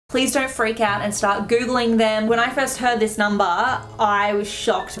Please don't freak out and start Googling them. When I first heard this number, I was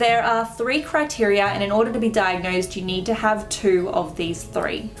shocked. There are 3 criteria, and in order to be diagnosed, you need to have 2 of these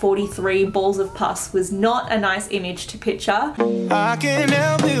 3. 43 balls of pus was not a nice image to picture. I can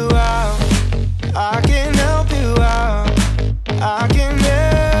help you out. I can help you out. I can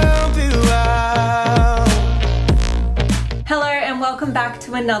help you out. Hello and welcome back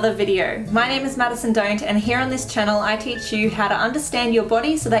to another video. My name is Madison Dohnt, and here on this channel I teach you how to understand your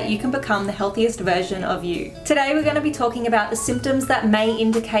body so that you can become the healthiest version of you. Today we're going to be talking about the symptoms that may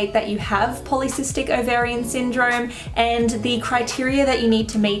indicate that you have polycystic ovarian syndrome and the criteria that you need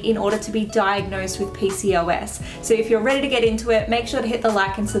to meet in order to be diagnosed with PCOS. So if you're ready to get into it, make sure to hit the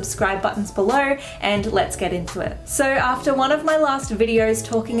like and subscribe buttons below, and let's get into it. So after one of my last videos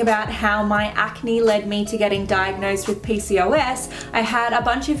talking about how my acne led me to getting diagnosed with PCOS, I had a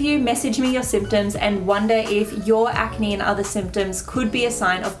bunch of you message me your symptoms and wonder if your acne and other symptoms could be a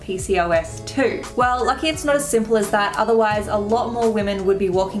sign of PCOS too. Well, lucky it's not as simple as that, otherwise a lot more women would be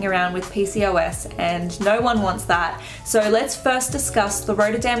walking around with PCOS and no one wants that. So let's first discuss the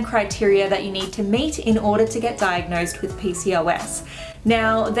Rotterdam criteria that you need to meet in order to get diagnosed with PCOS.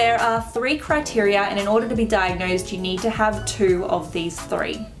 Now, there are 3 criteria, and in order to be diagnosed, you need to have 2 of these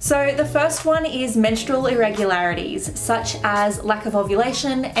 3. So the first one is menstrual irregularities, such as lack of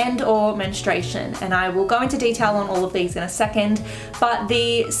ovulation and/or menstruation, and I will go into detail on all of these in a second. But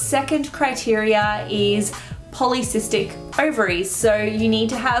the second criteria is polycystic ovaries. So you need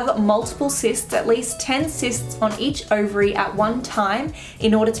to have multiple cysts, at least 10 cysts on each ovary at one time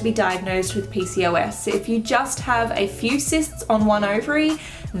in order to be diagnosed with PCOS. So if you just have a few cysts on one ovary,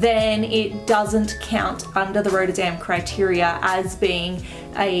 then it doesn't count under the Rotterdam criteria as being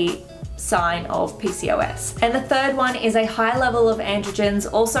a sign of PCOS. And the third one is a high level of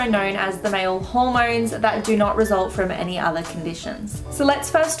androgens, also known as the male hormones, that do not result from any other conditions. So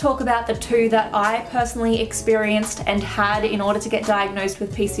let's first talk about the 2 that I personally experienced and had in order to get diagnosed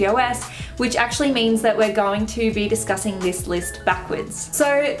with PCOS, which actually means that we're going to be discussing this list backwards.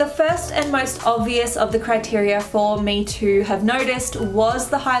 So the first and most obvious of the criteria for me to have noticed was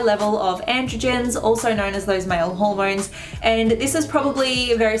the high level of androgens, also known as those male hormones, and this is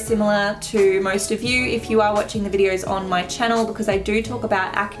probably very similar to most of you if you are watching the videos on my channel, because I do talk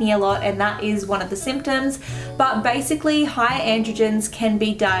about acne a lot and that is one of the symptoms. But basically, high androgens can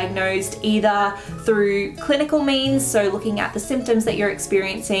be diagnosed either through clinical means, so looking at the symptoms that you're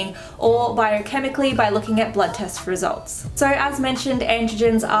experiencing, or biochemically by looking at blood test results. So as mentioned,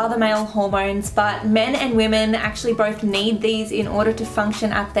 androgens are the male hormones, but men and women actually both need these in order to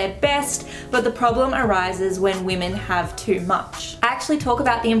function at their best, but the problem arises when women have too much. I actually talk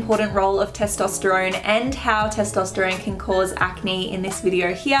about the important role of testosterone and how testosterone can cause acne in this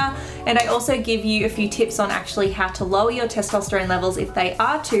video here, and I also give you a few tips on actually how to lower your testosterone levels if they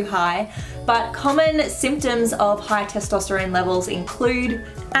are too high. But common symptoms of high testosterone levels include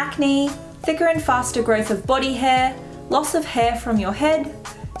acne, thicker and faster growth of body hair, loss of hair from your head,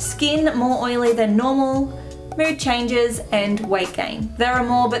 skin more oily than normal, mood changes, and weight gain. There are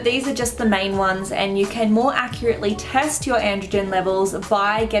more, but these are just the main ones, and you can more accurately test your androgen levels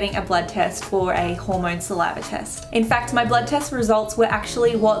by getting a blood test or a hormone saliva test. In fact, my blood test results were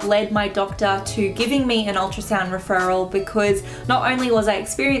actually what led my doctor to giving me an ultrasound referral, because not only was I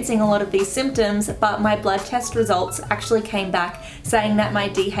experiencing a lot of these symptoms, but my blood test results actually came back saying that my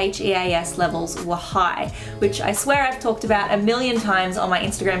DHEAS levels were high, which I swear I've talked about a million times on my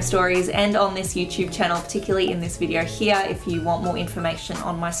Instagram stories and on this YouTube channel, particularly in this video here if you want more information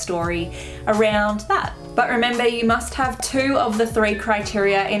on my story around that. But remember, you must have 2 of the 3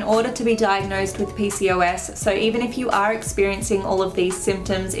 criteria in order to be diagnosed with PCOS. So even if you are experiencing all of these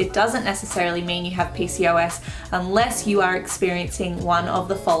symptoms, it doesn't necessarily mean you have PCOS unless you are experiencing one of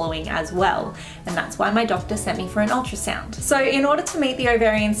the following as well. And that's why my doctor sent me for an ultrasound. So in order to meet the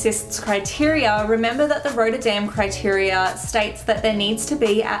ovarian cysts criteria, remember that the Rotterdam criteria states that there needs to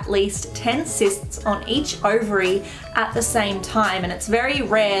be at least 10 cysts on each ovary at the same time, and it's very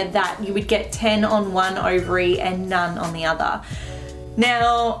rare that you would get 10 on one ovary and none on the other.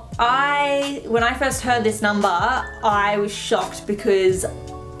 Now, when I first heard this number, I was shocked because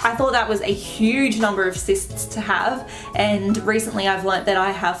I thought that was a huge number of cysts to have, and recently I've learnt that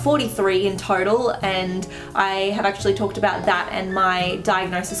I have 43 in total, and I have actually talked about that and my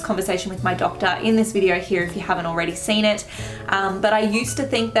diagnosis conversation with my doctor in this video here if you haven't already seen it. But I used to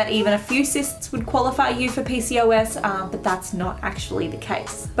think that even a few cysts would qualify you for PCOS, but that's not actually the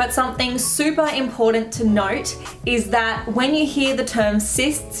case. But something super important to note is that when you hear the term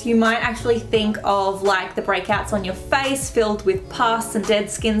cysts, you might actually think of like the breakouts on your face filled with pus and dead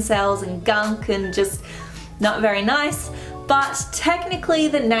skin cells and gunk and just not very nice. But technically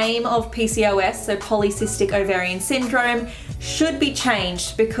the name of PCOS, so Polycystic Ovarian Syndrome, should be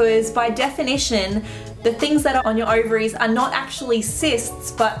changed because by definition, the things that are on your ovaries are not actually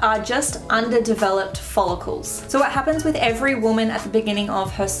cysts, but are just underdeveloped follicles. So what happens with every woman at the beginning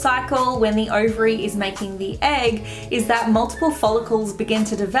of her cycle when the ovary is making the egg is that multiple follicles begin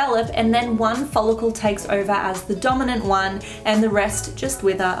to develop, and then one follicle takes over as the dominant one and the rest just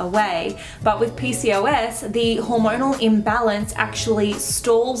wither away. But with PCOS, the hormonal imbalance actually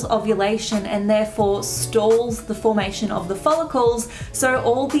stalls ovulation and therefore stalls the formation of the follicles, so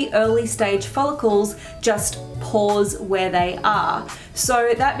all the early stage follicles just pause where they are.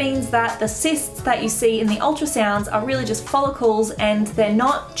 So that means that the cysts that you see in the ultrasounds are really just follicles, and they're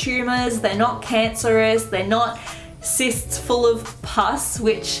not tumors, they're not cancerous, they're not cysts full of pus,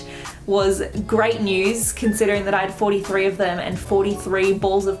 which was great news considering that I had 43 of them, and 43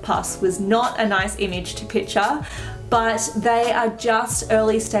 balls of pus was not a nice image to picture, but they are just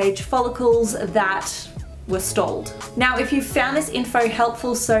early stage follicles that were stalled. Now, if you found this info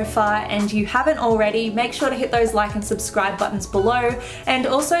helpful so far and you haven't already, make sure to hit those like and subscribe buttons below, and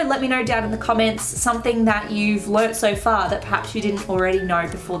also let me know down in the comments something that you've learnt so far that perhaps you didn't already know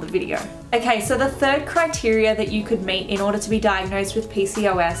before the video. Okay, so the third criteria that you could meet in order to be diagnosed with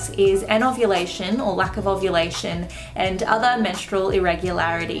PCOS is anovulation or lack of ovulation and other menstrual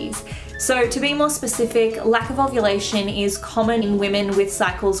irregularities. So to be more specific, lack of ovulation is common in women with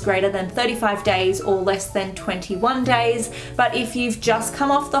cycles greater than 35 days or less than 21 days. But if you've just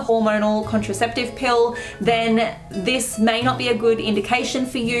come off the hormonal contraceptive pill, then this may not be a good indication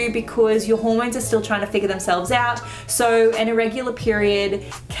for you because your hormones are still trying to figure themselves out. So an irregular period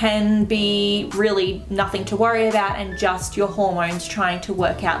can be really nothing to worry about and just your hormones trying to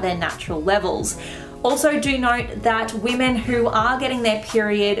work out their natural levels. Also, do note that women who are getting their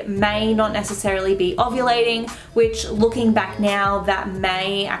period may not necessarily be ovulating, which looking back now, that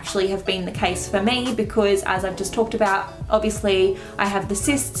may actually have been the case for me because, as I've just talked about, obviously I have the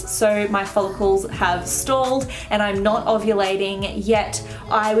cysts, so my follicles have stalled and I'm not ovulating, yet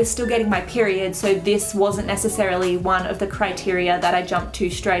I was still getting my period, so this wasn't necessarily one of the criteria that I jumped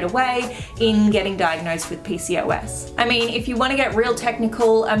to straight away in getting diagnosed with PCOS. I mean, if you want to get real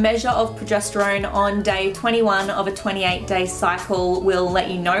technical, a measure of progesterone on day 21 of a 28-day cycle will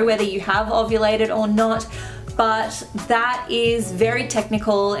let you know whether you have ovulated or not, but that is very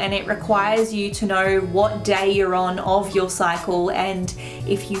technical and it requires you to know what day you're on of your cycle, and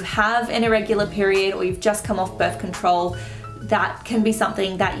if you have an irregular period or you've just come off birth control, that can be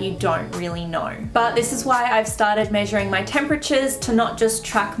something that you don't really know. But this is why I've started measuring my temperatures to not just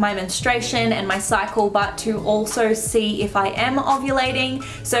track my menstruation and my cycle, but to also see if I am ovulating.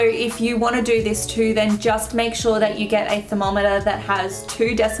 So if you want to do this too, then just make sure that you get a thermometer that has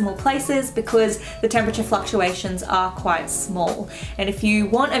 2 decimal places because the temperature fluctuations are quite small. And if you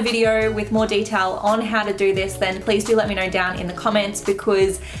want a video with more detail on how to do this, then please do let me know down in the comments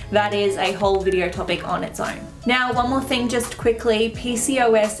because that is a whole video topic on its own. Now, one more thing just quickly,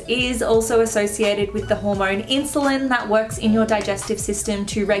 PCOS is also associated with the hormone insulin that works in your digestive system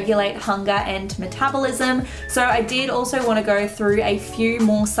to regulate hunger and metabolism. So I did also want to go through a few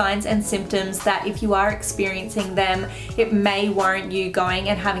more signs and symptoms that if you are experiencing them, it may warrant you going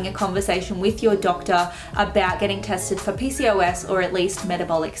and having a conversation with your doctor about getting tested for PCOS or at least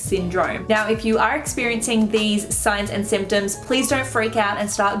metabolic syndrome. Now, if you are experiencing these signs and symptoms, please don't freak out and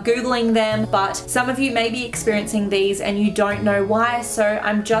start Googling them, but some of you may be experiencing these and you don't know why, so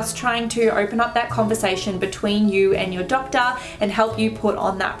I'm just trying to open up that conversation between you and your doctor and help you put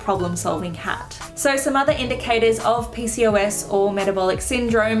on that problem-solving hat. So some other indicators of PCOS or metabolic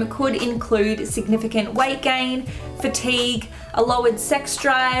syndrome could include significant weight gain, fatigue, a lowered sex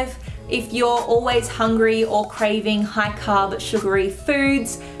drive, if you're always hungry or craving high-carb, sugary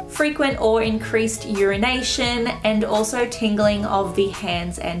foods, frequent or increased urination, and also tingling of the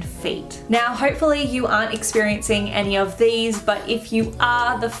hands and feet. Now, hopefully you aren't experiencing any of these, but if you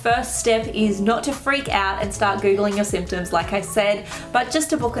are, the first step is not to freak out and start Googling your symptoms like I said, but just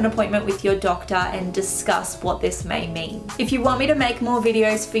to book an appointment with your doctor and discuss what this may mean. If you want me to make more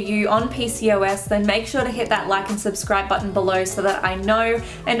videos for you on PCOS, then make sure to hit that like and subscribe button below so that I know,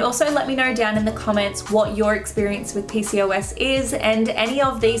 and also let me know down in the comments what your experience with PCOS is and any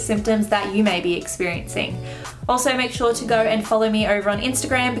of these symptoms that you may be experiencing. Also, make sure to go and follow me over on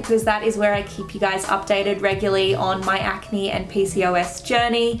Instagram because that is where I keep you guys updated regularly on my acne and PCOS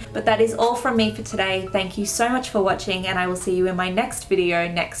journey. But that is all from me for today. Thank you so much for watching, and I will see you in my next video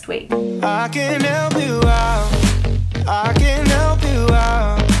next week. I can help you out. I can help you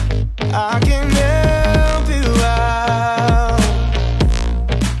out.